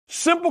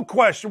Simple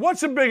question.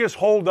 What's the biggest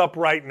holdup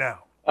right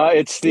now?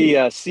 It's the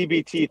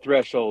CBT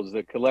thresholds,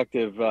 the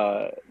collective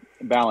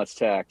balance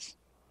tax.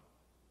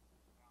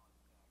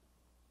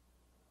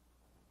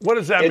 What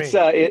does that mean?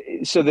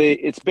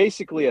 It's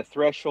basically a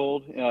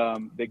threshold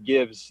that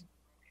gives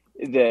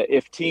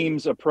if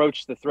teams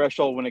approach the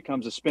threshold when it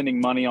comes to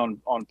spending money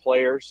on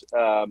players,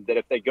 that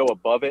if they go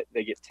above it,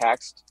 they get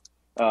taxed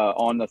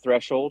on the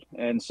threshold.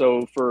 And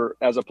so,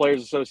 as a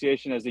players'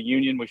 association, as a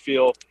union, we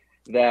feel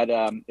that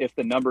if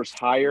the number's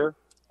higher,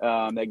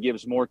 that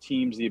gives more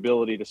teams the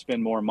ability to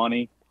spend more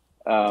money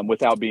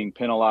without being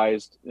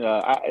penalized.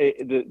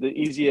 The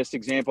easiest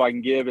example I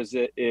can give is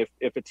that if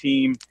a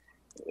team,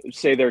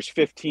 say there's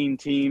 15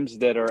 teams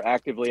that are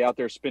actively out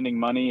there spending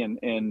money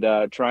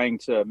and trying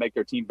to make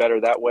their team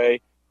better that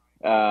way,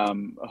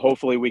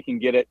 hopefully we can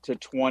get it to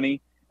 20.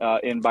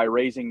 And by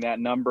raising that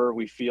number,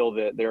 we feel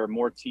that there are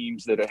more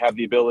teams that have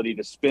the ability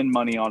to spend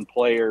money on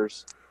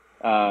players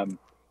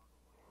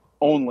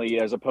only,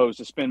 as opposed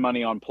to spend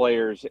money on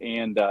players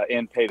and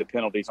pay the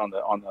penalties on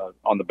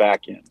the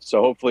back end.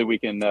 So hopefully we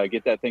can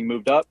get that thing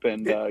moved up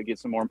and get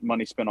some more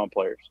money spent on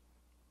players.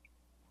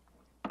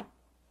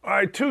 All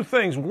right, two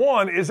things.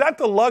 One, is that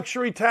the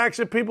luxury tax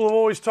that people have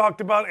always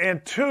talked about?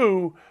 And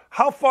two,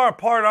 how far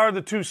apart are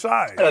the two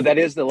sides? That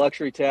is the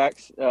luxury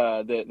tax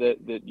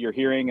that you're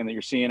hearing and that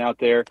you're seeing out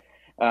there.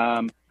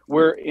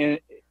 We're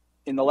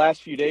in the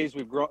last few days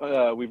we've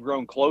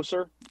grown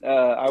closer.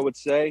 I would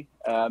say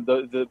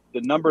the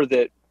number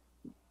that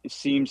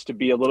seems to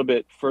be a little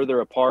bit further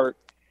apart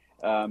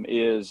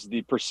is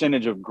the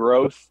percentage of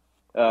growth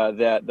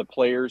that the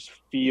players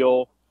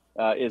feel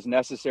is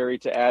necessary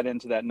to add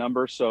into that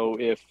number. So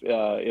if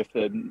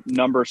the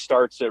number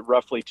starts at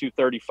roughly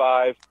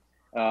 235,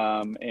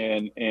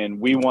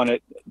 and we want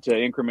it to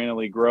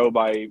incrementally grow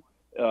by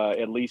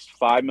at least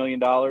 $5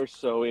 million,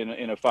 so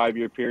in a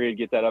 5-year period,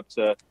 get that up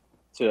to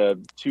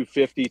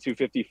 250,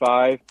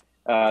 255.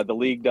 The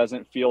league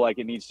doesn't feel like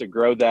it needs to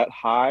grow that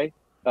high.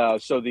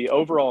 So the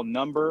overall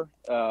number,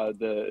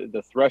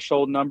 the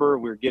threshold number,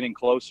 we're getting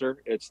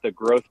closer. It's the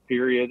growth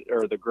period,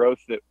 or the growth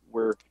that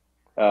we're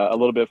a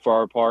little bit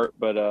far apart,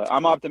 but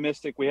I'm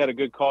optimistic. We had a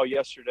good call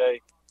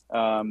yesterday.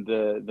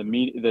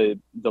 The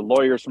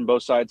lawyers from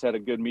both sides had a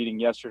good meeting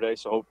yesterday,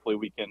 so hopefully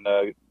we can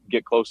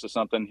get close to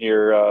something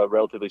here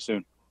relatively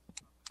soon.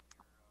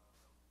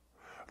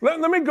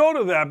 Let me go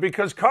to that,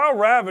 because Carl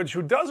Ravitch,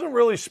 who doesn't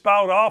really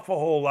spout off a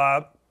whole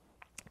lot,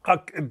 a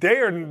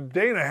day and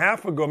a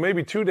half ago,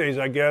 maybe 2 days,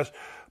 I guess,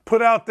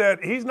 put out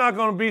that he's not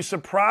going to be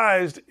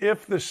surprised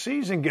if the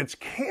season gets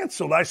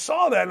canceled. I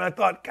saw that and I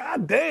thought,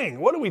 God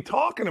dang, what are we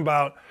talking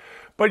about?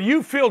 But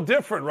you feel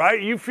different,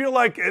 right? You feel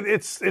like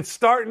it's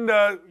starting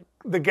to,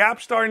 the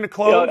gap's starting to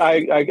close.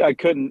 I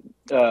couldn't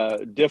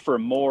differ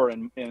more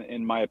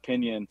in my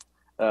opinion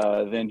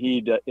than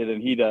he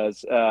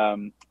does.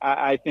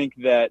 I think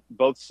that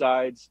both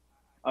sides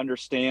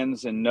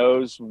understands and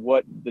knows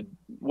what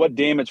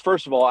damage.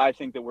 First of all, I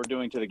think that we're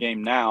doing to the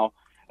game now.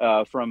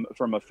 From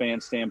a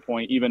fan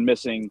standpoint, even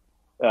missing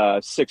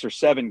 6 or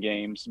 7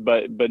 games,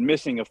 but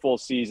missing a full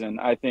season,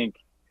 I think,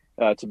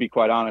 to be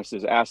quite honest,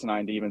 is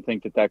asinine to even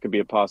think that could be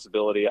a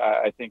possibility.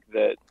 I think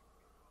that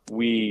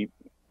we,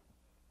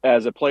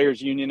 as a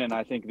players union, and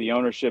I think the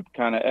ownership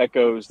kind of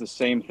echoes the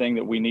same thing,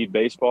 that we need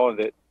baseball,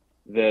 that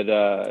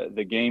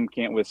the game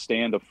can't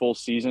withstand a full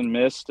season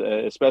missed,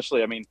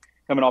 especially, I mean,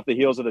 coming off the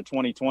heels of the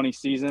 2020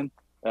 season.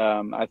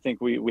 I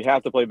think we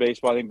have to play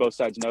baseball. I think both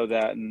sides know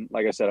that. And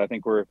like I said, I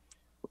think we're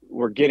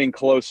getting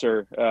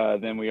closer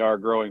than we are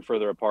growing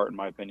further apart, in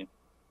my opinion.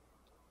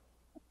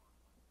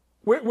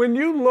 When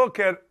you look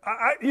at,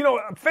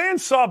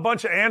 fans saw a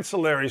bunch of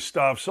ancillary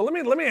stuff. So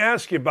let me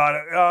ask you about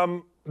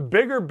it.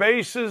 Bigger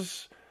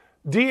bases,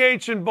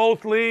 DH in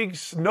both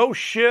leagues, no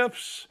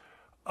shifts.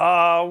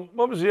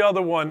 What was the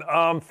other one?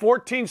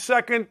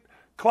 14-second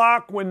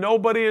clock when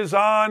nobody is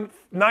on,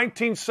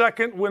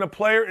 19-second when a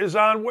player is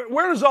on.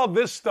 Where does all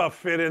this stuff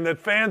fit in that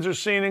fans are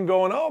seeing and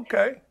going, oh,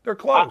 okay, they're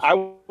close? I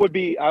would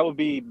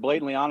be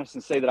blatantly honest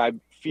and say that I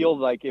feel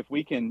like if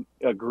we can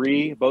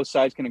agree, both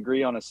sides can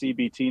agree on a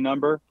CBT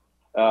number,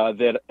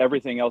 that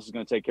everything else is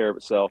going to take care of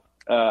itself.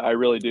 I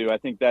really do. I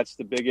think that's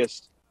the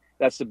biggest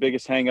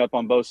hang up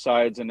on both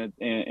sides,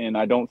 and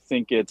I don't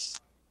think it's.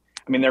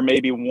 I mean, there may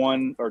be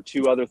 1 or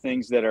 2 other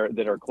things that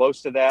are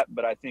close to that,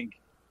 but I think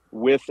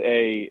with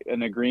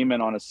an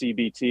agreement on a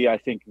CBT, I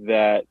think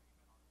that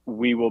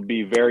we will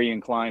be very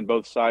inclined,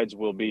 both sides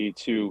will be,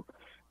 to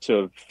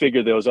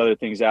figure those other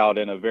things out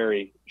in a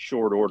very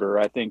short order.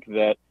 I think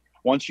that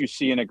once you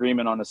see an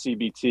agreement on a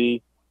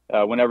CBT,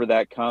 whenever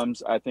that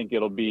comes, I think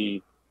it'll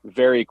be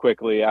very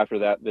quickly after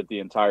that the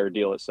entire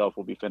deal itself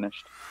will be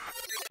finished.